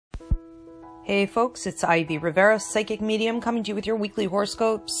Hey folks, it's Ivy Rivera, Psychic Medium, coming to you with your weekly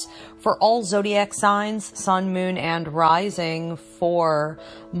horoscopes for all zodiac signs, sun, moon, and rising for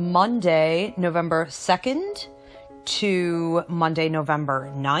Monday, November 2nd to Monday,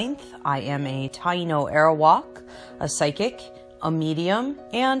 November 9th. I am a Taino Arawak, a psychic, a medium,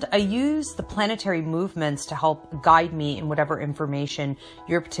 and I use the planetary movements to help guide me in whatever information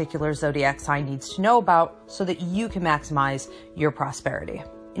your particular zodiac sign needs to know about so that you can maximize your prosperity.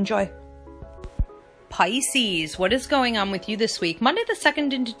 Enjoy. Pisces, what is going on with you this week? Monday the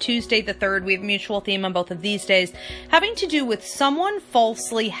 2nd into Tuesday the 3rd, we have a mutual theme on both of these days having to do with someone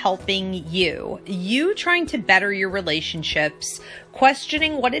falsely helping you. You trying to better your relationships,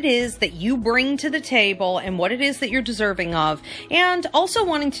 questioning what it is that you bring to the table and what it is that you're deserving of, and also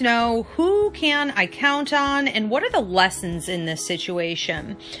wanting to know who can I count on and what are the lessons in this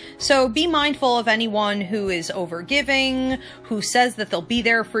situation. So be mindful of anyone who is overgiving, who says that they'll be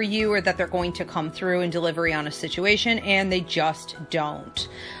there for you or that they're going to come through in delivery on a situation and they just don't.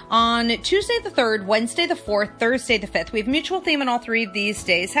 On Tuesday the 3rd, Wednesday the 4th, Thursday the 5th, we have mutual theme on all three of these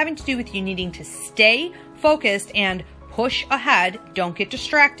days having to do with you needing to stay focused and push ahead. Don't get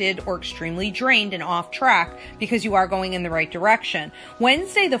distracted or extremely drained and off track because you are going in the right direction.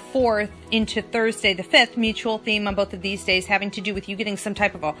 Wednesday the 4th into Thursday the 5th, mutual theme on both of these days having to do with you getting some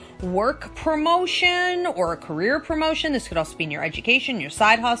type of a work promotion or a career promotion. This could also be in your education, your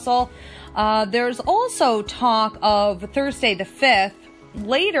side hustle. There's also talk of Thursday the 5th,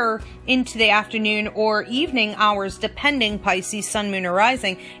 later into the afternoon or evening hours, depending, Pisces, sun, moon, or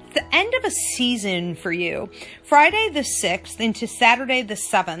rising. It's the end of a season for you. Friday the 6th into Saturday the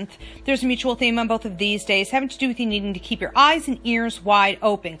 7th, there's a mutual theme on both of these days having to do with you needing to keep your eyes and ears wide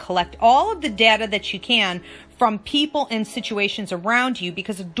open. Collect all of the data that you can from people and situations around you,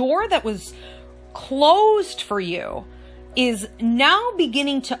 because a door that was closed for you is now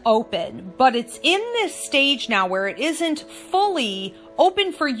beginning to open, but it's in this stage now where it isn't fully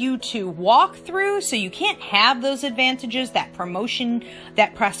open for you to walk through, so you can't have those advantages, that promotion,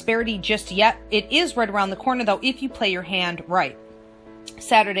 that prosperity just yet. It is right around the corner though if you play your hand right.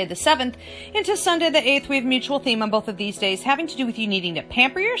 Saturday the 7th into Sunday the 8th, we have mutual theme on both of these days having to do with you needing to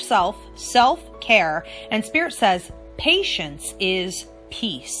pamper yourself, self-care, and Spirit says patience is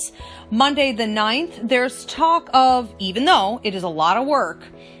peace. Monday the 9th, there's talk of, even though it is a lot of work,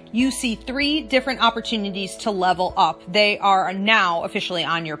 you see 3 different opportunities to level up. They are now officially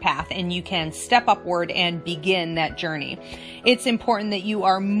on your path and you can step upward and begin that journey. It's important that you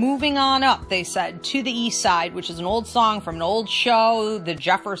are moving on up, they said, to the east side, which is an old song from an old show, The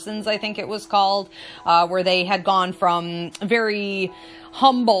Jeffersons, I think it was called, where they had gone from very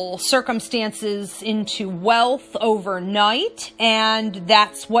humble circumstances into wealth overnight, and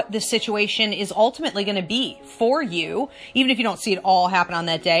that's what the situation is ultimately going to be for you, even if you don't see it all happen on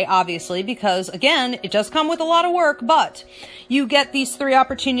that day, obviously, because again, it does come with a lot of work, but you get these 3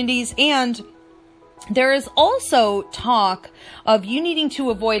 opportunities. And there is also talk of you needing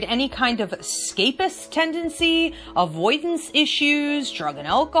to avoid any kind of escapist tendency, avoidance issues, drug and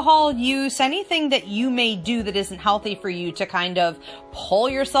alcohol use, anything that you may do that isn't healthy for you to kind of pull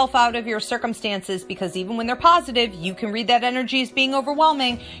yourself out of your circumstances, because even when they're positive, you can read that energy as being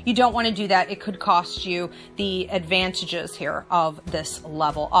overwhelming. You don't want to do that. It could cost you the advantages here of this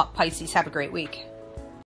level up. Pisces, have a great week.